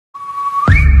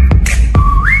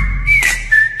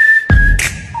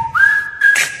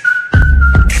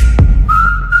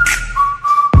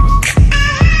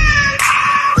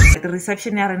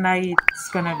reception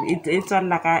it's on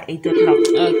like 8 o'clock.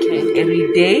 Okay.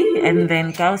 Every day, and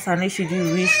then Kausane, should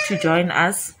you wish to join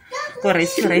us for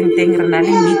restaurant thing,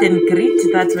 meet and greet.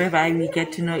 That's whereby we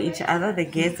get to know each other, the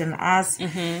guests and us,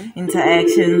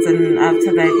 interactions, and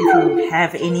after that, if you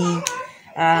have any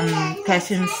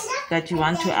questions that you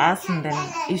want to ask, and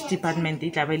then each department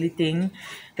thing,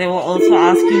 they will also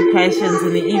ask you questions,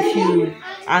 and if you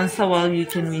answer well, you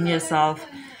can win yourself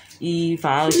a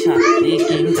voucher, a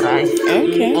game drive,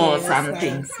 or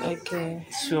something. Nice. Okay.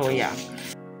 Sure, yeah.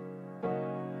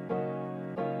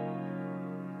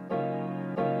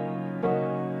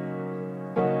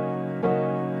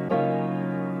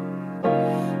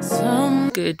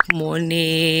 Good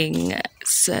morning.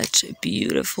 Such a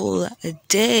beautiful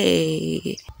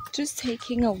day. Just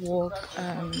taking a walk,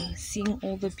 seeing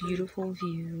all the beautiful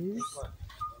views.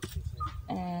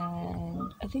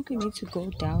 And I think we need to go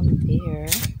down there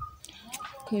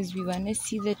because we want to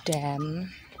see the dam.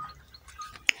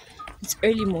 It's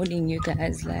early morning, you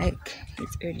guys. Like,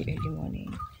 it's early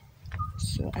morning.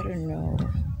 So I don't know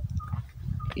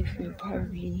if we'll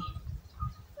probably...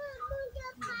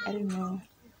 I don't know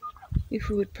if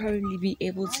we would probably be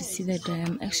able to see the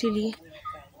dam. Actually,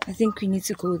 I think we need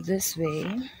to go this way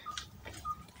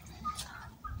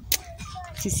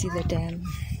to see the dam.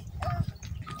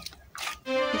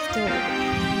 Let's go.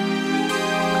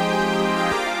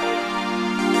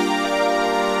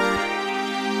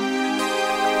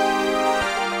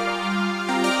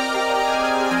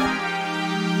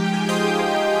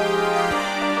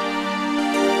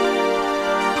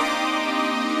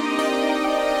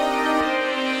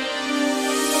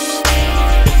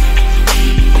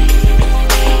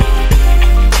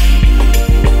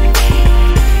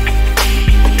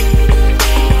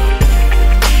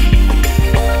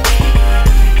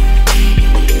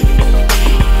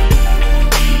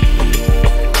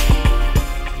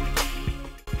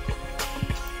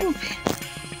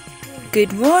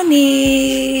 Good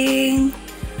morning.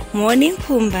 Morning,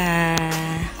 Pumba.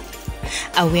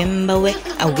 Awimbawe,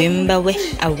 awimbawe,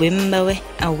 awimbawe,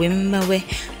 awimbawe.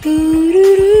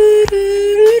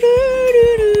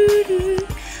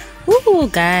 Ooh,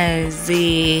 guys.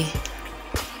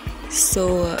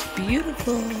 So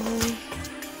beautiful.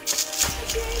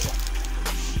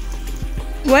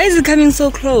 Why is it coming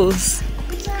so close?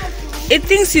 It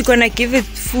thinks you're gonna give it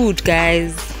food,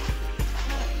 guys.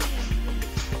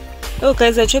 Oh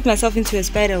guys, I tripped myself into a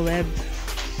spider web.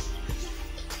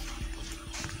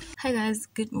 Hi guys,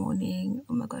 good morning.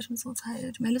 Oh my gosh, I'm so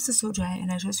tired. My lips are so dry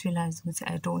and I just realized that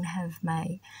I don't have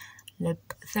my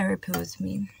lip therapy with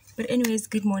me. But anyways,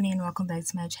 good morning and welcome back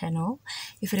to my channel.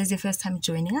 If it is your first time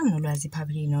joining, I'm Nolwazi,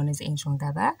 probably known as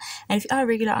Ndaba. And if you are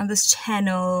regular on this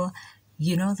channel,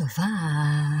 you know the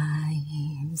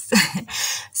vibes.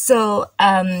 So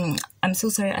I'm so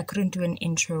sorry I couldn't do an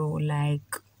intro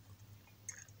like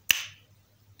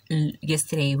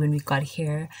yesterday when we got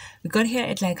here. We got here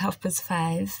at like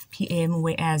 5:30 p.m.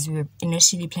 whereas we were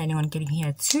initially planning on getting here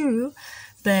at 2,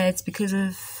 but because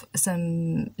of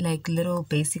some like little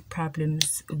basic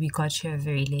problems we got here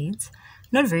very late.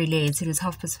 Not very late, it was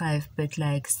 5:30, but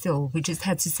like still we just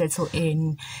had to settle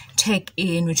in, check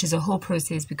in, which is a whole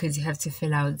process because you have to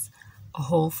fill out a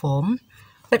whole form.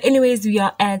 But anyways, we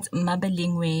are at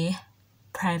Mabalingwe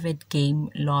private game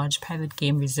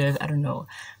reserve, I don't know,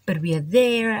 but we are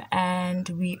there and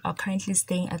we are currently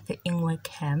staying at the Ingwe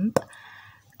camp.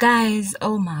 Guys,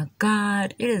 oh my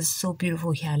god, it is so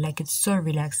beautiful here. Like, it's so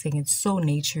relaxing, it's so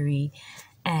naturey,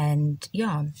 and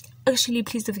yeah. Actually,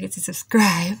 please don't forget to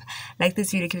subscribe, like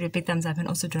this video, give it a big thumbs up, and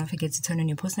also don't forget to turn on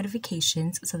your post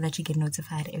notifications so that you get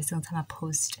notified every single time I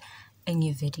post a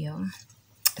new video.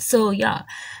 So yeah,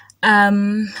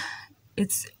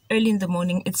 it's early in the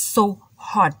morning. It's so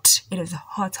hot. It is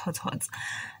hot,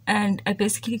 and I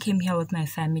basically came here with my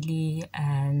family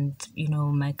and, you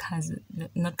know, my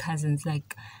not cousins,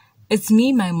 like it's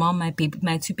me, my mom,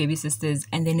 my two baby sisters,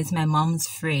 and then it's my mom's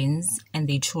friends and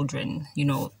their children, you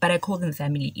know, but I call them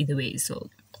family either way. So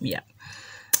yeah,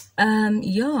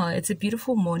 yeah, it's a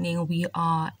beautiful morning. We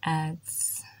are at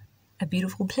a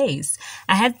beautiful place.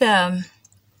 I had the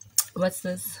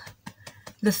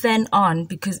the fan on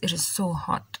because it is so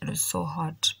hot. It is so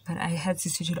hot, but I had to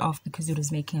switch it off because it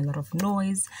was making a lot of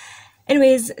noise.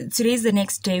 Anyways, today's the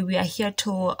next day. We are here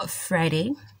till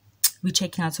Friday. We're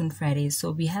checking out on Friday,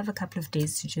 so we have a couple of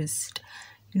days to just,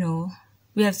 you know,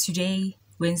 we have today,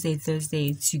 Wednesday,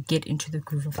 Thursday to get into the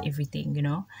groove of everything, you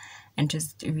know, and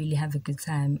just really have a good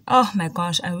time. Oh my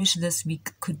gosh, I wish this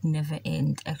week could never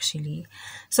end, actually.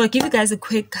 So I'll give you guys a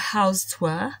quick house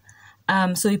tour.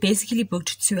 So we basically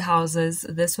booked 2 houses.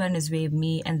 This one is where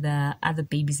me and the other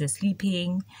babies are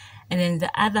sleeping. And then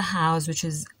the other house, which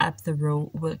is up the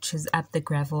road, which is up the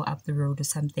gravel, up the road or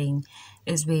something,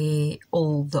 is where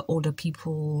all the older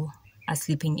people are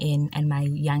sleeping in and my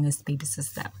youngest baby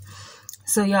sister.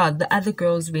 So yeah, the other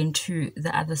girls went to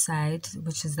the other side,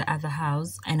 which is the other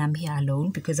house, and I'm here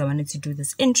alone because I wanted to do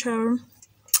this intro.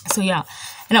 So yeah,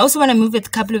 and I also want to move a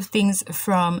couple of things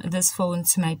from this phone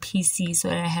to my PC so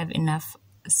that I have enough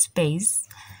space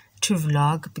to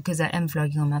vlog, because I am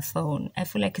vlogging on my phone. I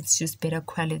feel like it's just better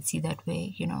quality that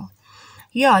way, you know.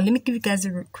 Yeah, let me give you guys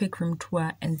a quick room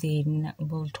tour and then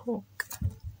we'll talk.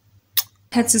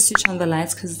 Had to switch on the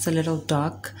lights because it's a little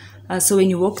dark. So when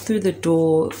you walk through the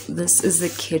door, this is the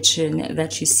kitchen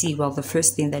that you see. Well, the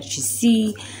first thing that you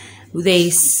see,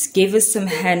 they gave us some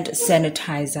hand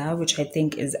sanitizer, which I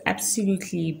think is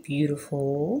absolutely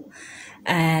beautiful.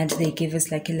 And they gave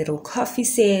us like a little coffee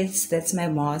set. That's my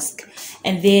mask.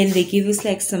 And then they gave us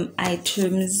like some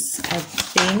items, I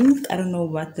think. I don't know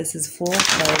what this is for,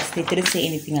 but they didn't say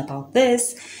anything about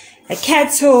this. A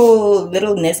kettle,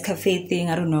 little Nescafe thing,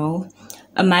 I don't know.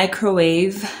 A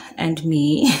microwave and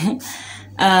me.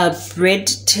 A bread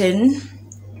tin.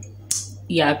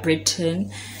 Yeah, bread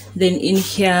tin. Then in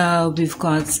here we've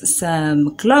got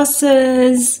some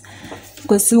glasses.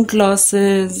 Got some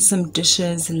glasses, some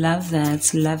dishes. Love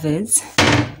that, love it.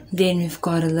 Then we've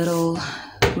got a little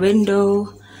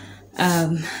window,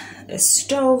 a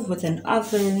stove with an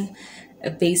oven,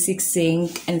 a basic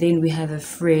sink, and then we have a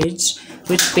fridge,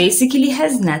 which basically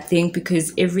has nothing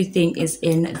because everything is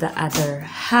in the other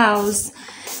house.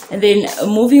 And then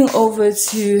moving over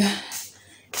to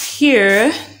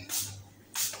here,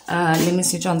 let me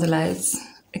switch on the lights.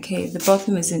 Okay, the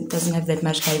bathroom doesn't have that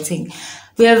much lighting.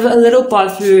 We have a little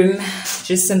bathroom,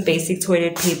 just some basic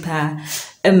toilet paper,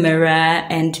 a mirror,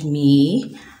 and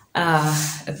me, a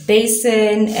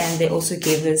basin, and they also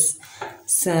gave us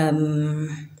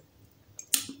some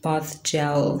bath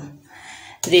gel.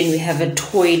 Then we have a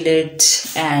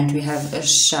toilet and we have a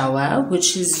shower,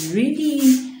 which is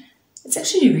it's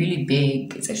actually really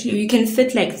big. It's actually, you can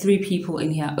fit like 3 people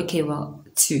in here. Okay, well,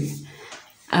 2.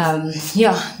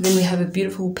 Yeah, then we have a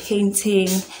beautiful painting.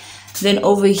 Then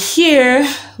over here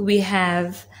we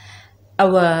have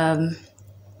our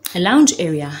lounge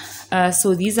area.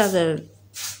 So these are the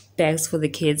bags for the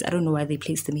kids. I don't know why they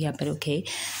placed them here, but okay.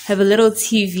 Have a little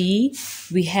TV.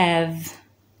 We have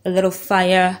a little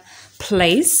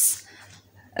fireplace,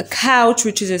 a couch,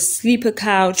 which is a sleeper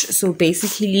couch. So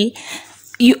basically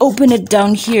you open it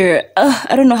down here.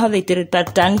 I don't know how they did it,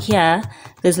 but down here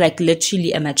there's like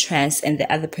literally a mattress and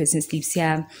the other person sleeps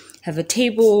here. Have a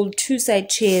table, 2 side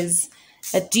chairs,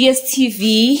 a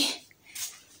DSTV,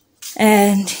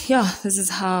 and yeah, this is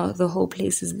how the whole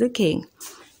place is looking.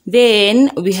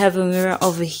 Then we have a mirror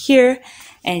over here,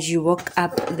 and you walk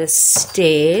up the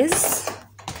stairs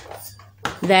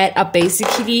that are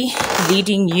basically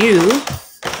leading you,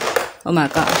 oh my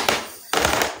god,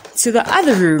 to the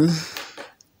other room.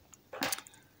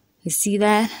 You see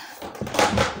that?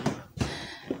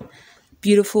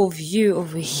 Beautiful view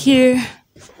over here.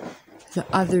 The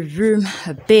other room,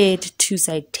 a bed, 2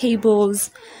 side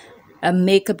tables, a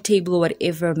makeup table or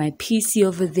whatever, my PC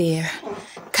over there,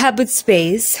 cupboard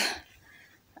space.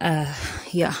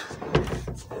 Yeah.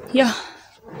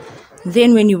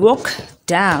 Then when you walk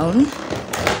down,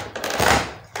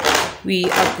 we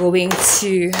are going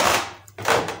to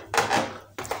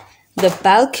the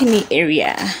balcony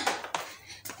area.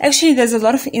 Actually, there's a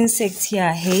lot of insects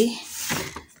here, hey?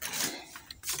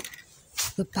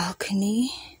 The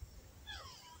balcony.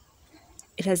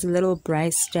 It has a little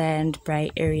braai stand,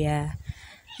 braai area.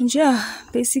 And yeah,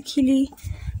 basically,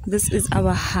 this is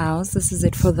our house. This is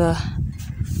it for the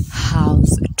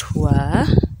house tour.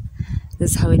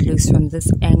 This is how it looks from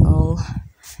this angle.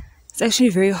 It's actually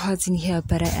very hot in here,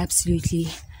 but I absolutely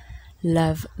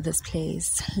love this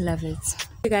place. Love it.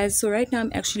 Okay guys, so right now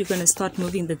I'm actually going to start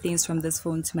moving the things from this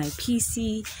phone to my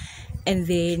PC, and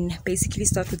then basically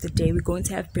start with the day. We're going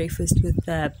to have breakfast with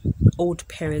the old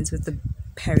parents, with the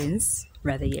parents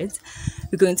rather yet.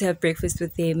 We're going to have breakfast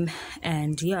with them,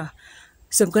 and yeah,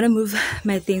 so I'm gonna move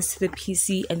my things to the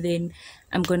PC, and then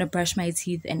I'm gonna brush my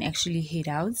teeth and actually head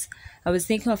out. I was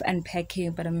thinking of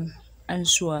unpacking, but I'm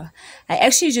unsure. I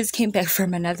actually just came back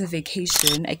from another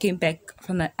vacation. I came back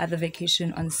from the other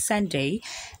vacation on Sunday,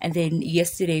 and then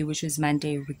yesterday, which was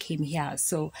Monday, we came here.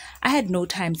 So I had no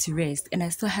time to rest, and I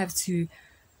still have to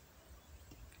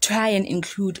try and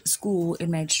include school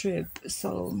in my trip.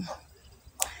 So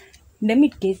let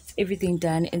me get everything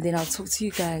done, and then I'll talk to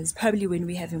you guys probably when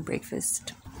we're having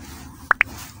breakfast.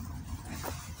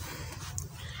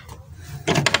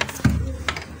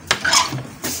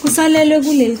 Usalele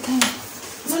kuleli khaya.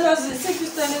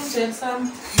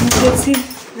 Ukuthi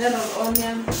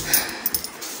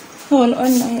all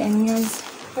on angiyazi.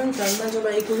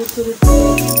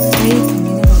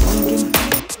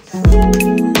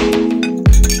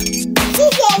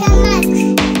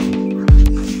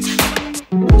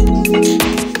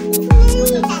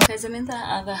 Guys, I'm in the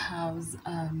other house.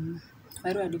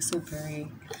 Why do I look so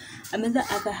blurry? I'm in the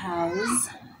other house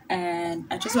and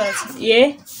I just wanted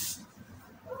to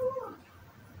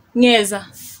I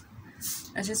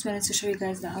just wanted to show you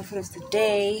guys the outfit of the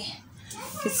day.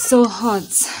 It's so hot,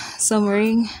 so I'm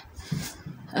wearing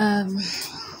a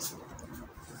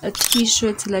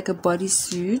t-shirt, like a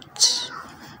bodysuit,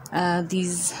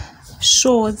 these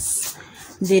shorts,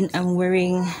 then I'm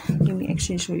wearing, let me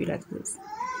actually show you like this,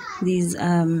 these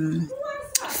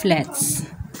flats.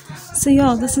 So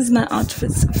yeah, this is my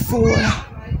outfits for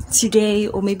today,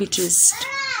 or maybe just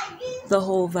the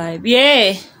whole vibe.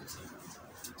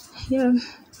 Yeah,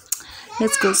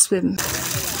 let's go swim.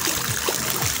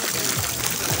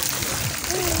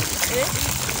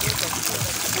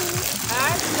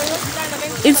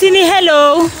 Itini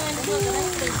hello.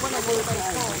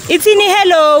 Itini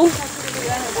hello.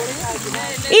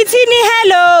 Itini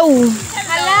hello.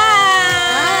 Hello.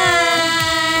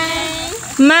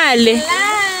 Male.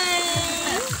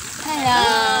 Hello.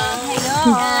 Hello.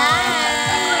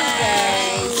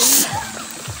 Guys.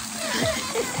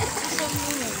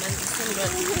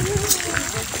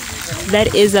 That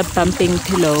is a pumping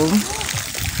pillow.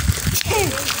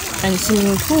 And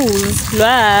swimming pools.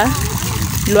 Where?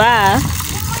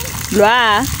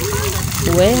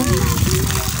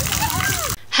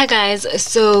 Hi guys,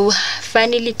 so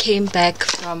finally came back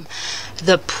from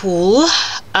the pool.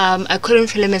 I couldn't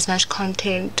film as much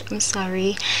content, I'm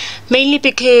sorry, mainly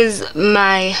because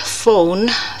my phone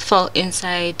fell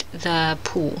inside the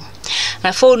pool.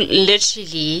 My phone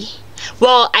literally,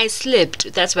 well, I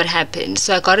slipped, that's what happened.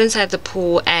 So I got inside the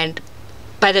pool, and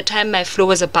by the time my floor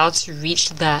was about to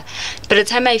reach by the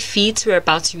time my feet were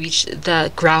about to reach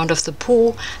the ground of the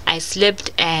pool, I slipped,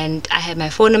 and I had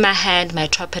my phone in my hand, my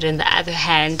tripod in the other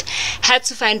hand. Had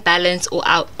to find balance or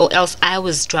else I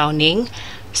was drowning.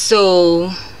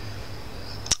 So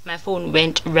my phone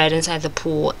went right inside the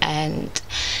pool, and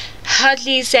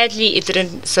sadly it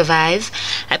didn't survive.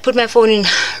 I put my phone in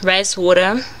rice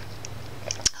water,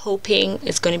 hoping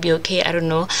it's going to be okay. I don't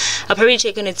know, I'll probably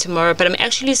check on it tomorrow, but I'm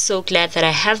actually so glad that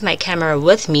I have my camera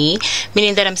with me,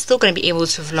 meaning that I'm still going to be able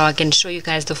to vlog and show you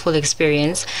guys the full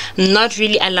experience. I'm not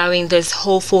really allowing this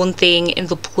whole phone thing in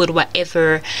the pool,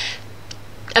 whatever.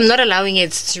 I'm not allowing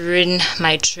it to ruin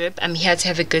my trip. I'm here to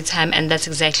have a good time, and that's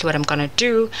exactly what I'm gonna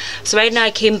do. So right now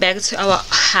I came back to our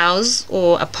house,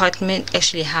 or apartment,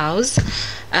 actually house.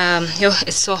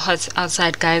 It's so hot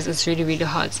outside, guys. It's really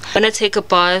hot. I'm gonna take a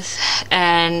bath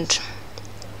and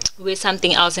wear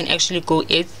something else and actually go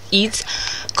eat,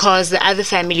 because the other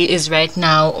family is right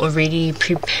now already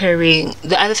preparing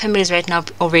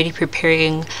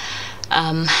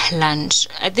lunch.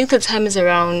 I think the time is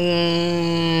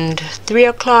around 3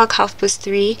 o'clock,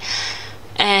 3:30,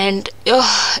 and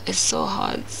it's so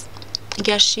hot.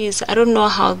 I don't know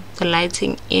how the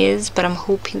lighting is, but I'm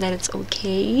hoping that it's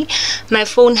okay. My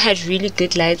phone had really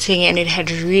good lighting and it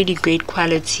had really great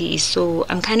quality, so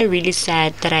I'm kind of really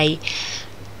sad that I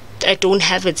don't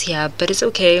have it here, but it's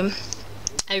okay.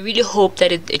 I really hope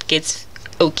that it gets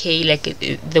okay, like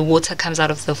the water comes out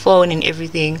of the phone and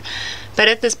everything. But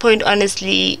at this point,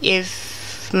 honestly,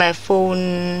 if my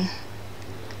phone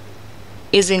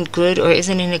isn't good or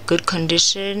isn't in a good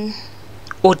condition,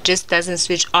 or just doesn't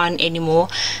switch on anymore,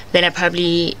 then I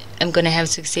probably am gonna have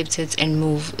to accept it and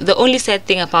move. The only sad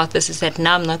thing about this is that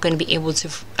now I'm not going to be able to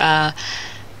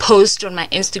post on my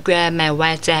Instagram, my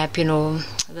WhatsApp, you know,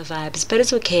 the vibes, but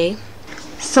it's okay.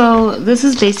 So this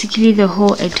is basically the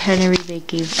whole itinerary they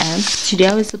gave us. Today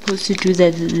I was supposed to do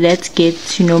the Let's Get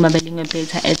to Know Mabalingwe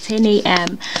better at 10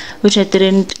 a.m, which I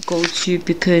didn't go to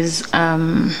because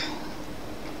I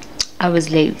was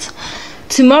late.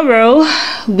 Tomorrow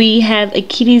we have a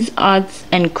kiddies arts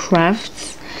and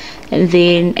crafts, and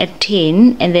then at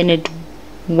 10, and then at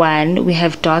 1 we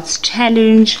have darts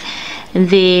challenge, and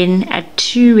then at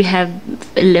 2 we have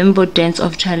a limbo dance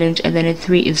off challenge, and then at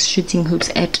 3 is shooting hoops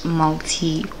at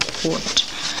multi-court.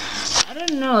 I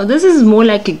don't know, this is more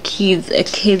like a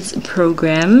kids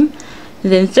program.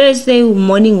 Then Thursday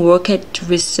morning work at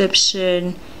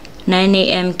reception, 9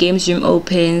 a.m. games room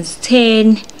opens.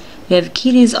 10 we have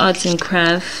kiddies arts and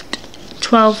craft.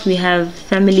 12 we have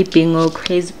family bingo,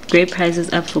 great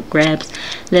prizes up for grabs.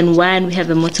 Then 1 we have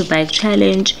a motorbike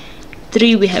challenge.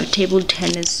 3 we have table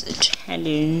tennis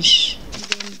challenge.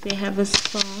 Then they have a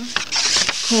spa.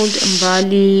 called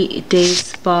Mbali Day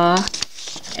Spa,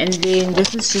 and then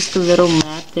this is just a little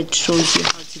map that shows you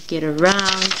how to get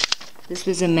around. This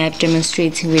was a map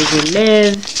demonstrating where we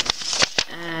live.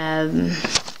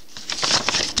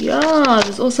 Yeah,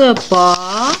 there's also a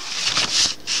bar.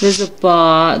 There's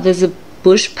a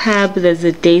bush pub, there's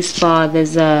a day spa,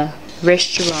 there's a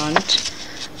restaurant,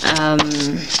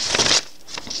 and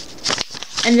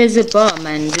there's a bar,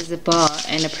 man. There's a bar,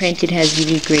 and apparently it has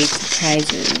really great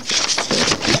surprises.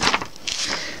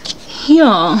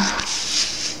 So,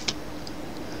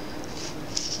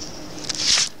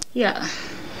 yeah.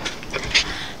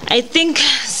 I think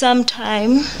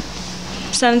sometime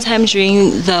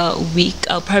during the week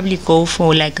I'll probably go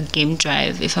for like a game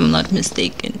drive, if I'm not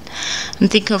mistaken. I'm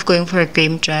thinking of going for a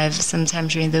game drive sometime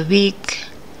during the week,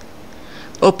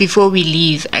 or before we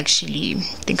leave. Actually, I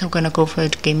think I'm gonna go for a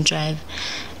game drive,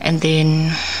 and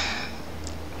then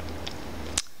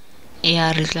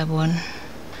yeah,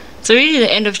 so really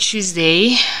the end of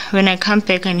Tuesday. When I come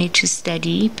back, I need to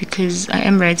study because I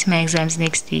am writing my exams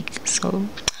next week. So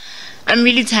I'm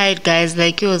really tired, guys.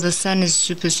 Like, yo, the sun is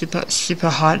super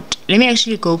hot. Let me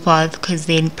actually go bath, because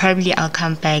then probably I'll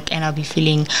come back and I'll be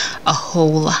feeling a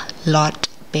whole lot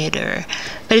better.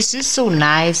 But it's just so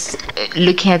nice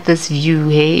looking at this view,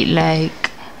 hey.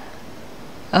 Like,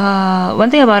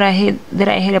 one thing I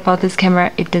hate about this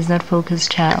camera, it does not focus,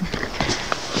 child.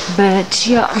 But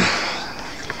yeah,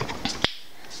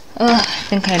 I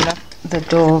think I locked the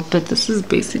door, but this is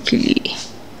basically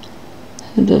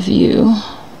the view.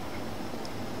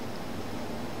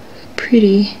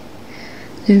 Pretty.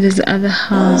 Then there's the other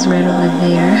house right over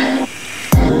there.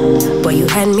 Boy, you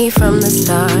had me from the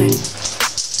start.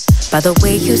 By the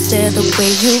way you said, the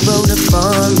way you wrote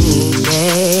upon me,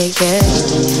 yeah.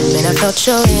 Man, I felt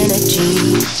your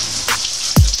energy.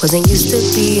 Wasn't used to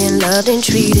being loved and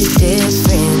treated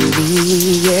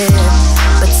differently, yeah.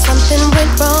 But something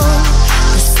went wrong.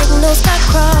 The signals got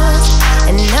crossed,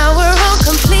 and now we're on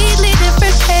completely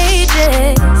different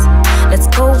pages. Let's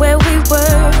go where we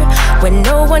were, where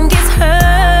no one gets hurt.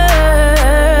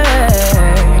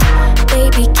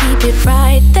 Baby, keep it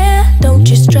right there. Don't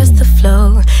you stress the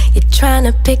flow. You're trying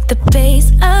to pick the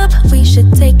pace up. We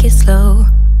should take it slow.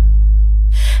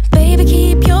 Baby,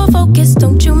 keep your focus.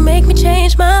 Don't you make me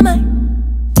change my mind.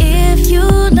 If you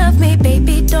love me,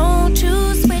 baby, don't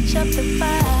you switch up the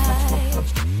vibe.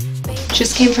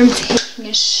 Just came from taking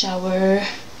a shower.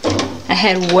 I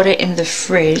had water in the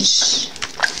fridge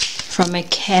from a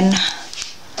can,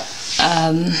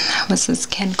 what's this,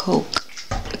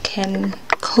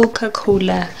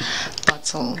 Coca-Cola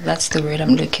bottle. That's the word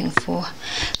I'm looking for.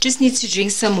 Just need to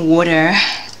drink some water,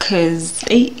 cause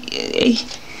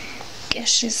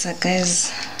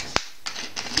guys,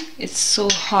 it's so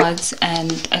hot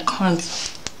and I can't.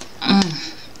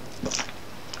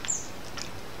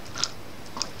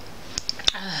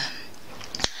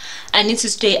 I need to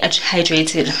stay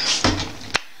hydrated,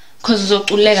 cause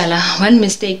one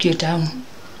mistake, you're down.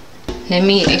 Let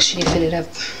me actually fill it up.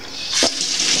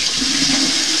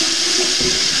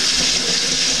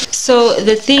 So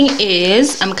the thing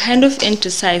is, I'm kind of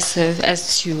indecisive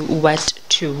as to what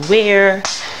to wear.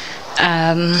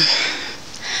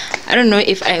 I don't know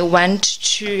if I want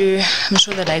to, I'm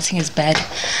sure the lighting is bad.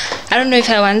 I don't know if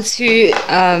I want to,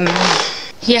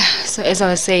 yeah, so as I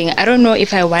was saying, I don't know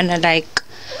if I want to, like,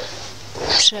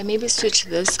 should I maybe switch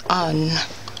this on?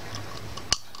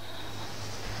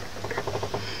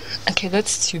 Okay,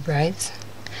 that's too bright.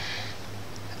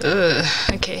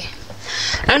 Okay.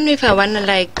 I don't know if I want to,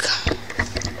 like,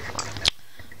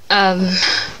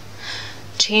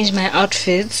 change my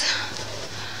outfit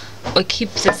or keep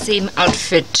the same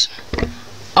outfit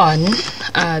on.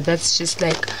 That's just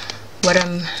like what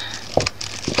I'm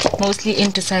mostly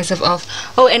indecisive of.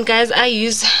 Oh, and guys, I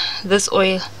use this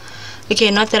oil. Okay,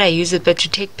 not that I use it, but to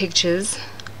take pictures.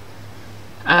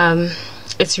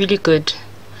 It's really good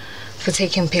for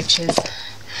taking pictures.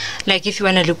 Like if you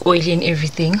want to look oily and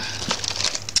everything,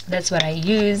 that's what I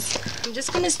use. I'm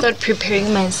just gonna start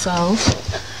preparing myself.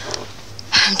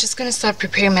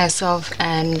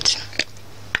 And,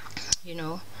 you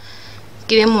know,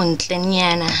 give him one. I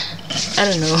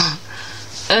don't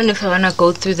know if I wanna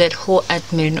go through that whole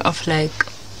admin of like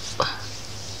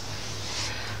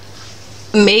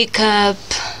makeup,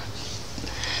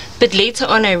 but later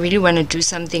on I really want to do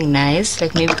something nice,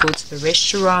 like maybe go to the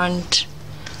restaurant,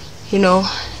 you know,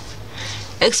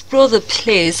 explore the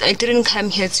place. I didn't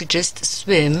come here to just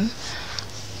swim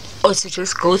or to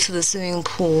just go to the swimming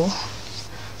pool.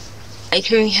 I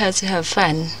came here to have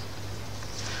fun.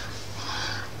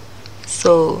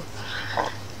 So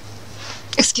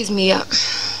excuse me, yeah.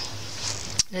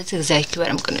 That's exactly what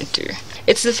I'm gonna do.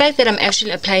 It's the fact that I'm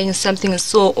actually applying something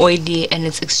so oily and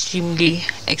it's extremely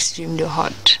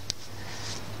hot.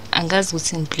 Angazi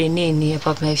ukuthi ngiplaneni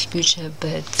about my future,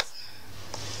 but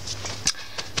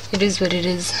it is what it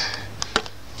is.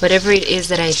 Whatever it is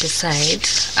that I decide,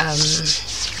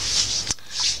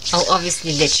 I'll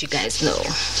obviously let you guys know.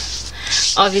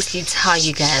 Obviously tell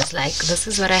you guys, like, this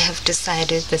is what I have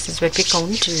decided, this is what we're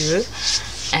going to do,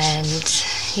 and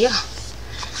yeah,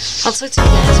 I'll talk to you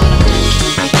guys when I'm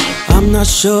done. I'm not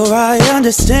sure I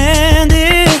understand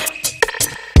it,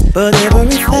 but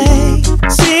everything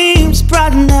seems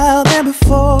brighter now than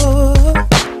before.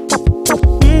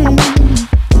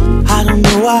 I don't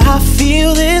know why I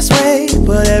feel this way,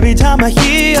 but every time I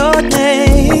hear your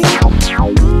name,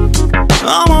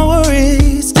 all my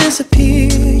worries disappear,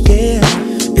 yeah.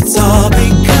 It's all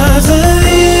because of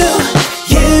you.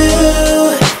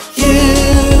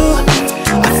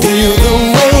 I feel the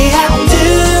way I do.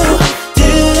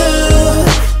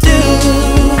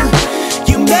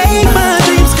 You make my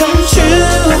dreams come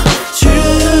true,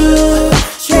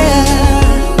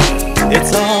 yeah.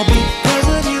 It's all because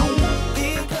of you.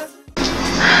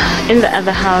 In the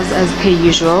other house, as per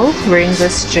usual, wearing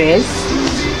this dress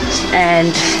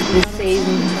and the same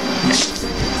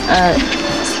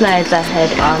slides I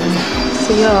had on.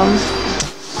 So yeah,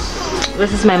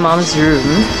 this is my mom's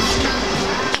room.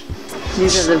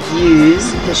 These are the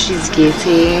views that she's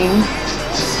getting.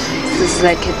 This is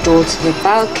like a door to the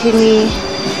balcony.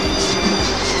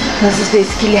 This is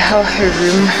basically how her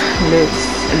room looks.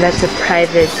 That's a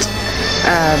private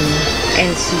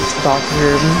ensuite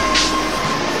bathroom.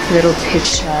 Little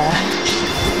picture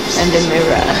and a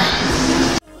mirror.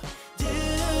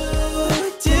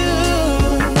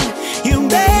 You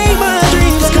make my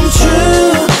dreams come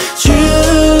true,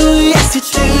 yes you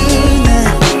do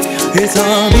now. It's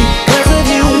all because of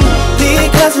you,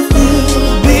 because of you.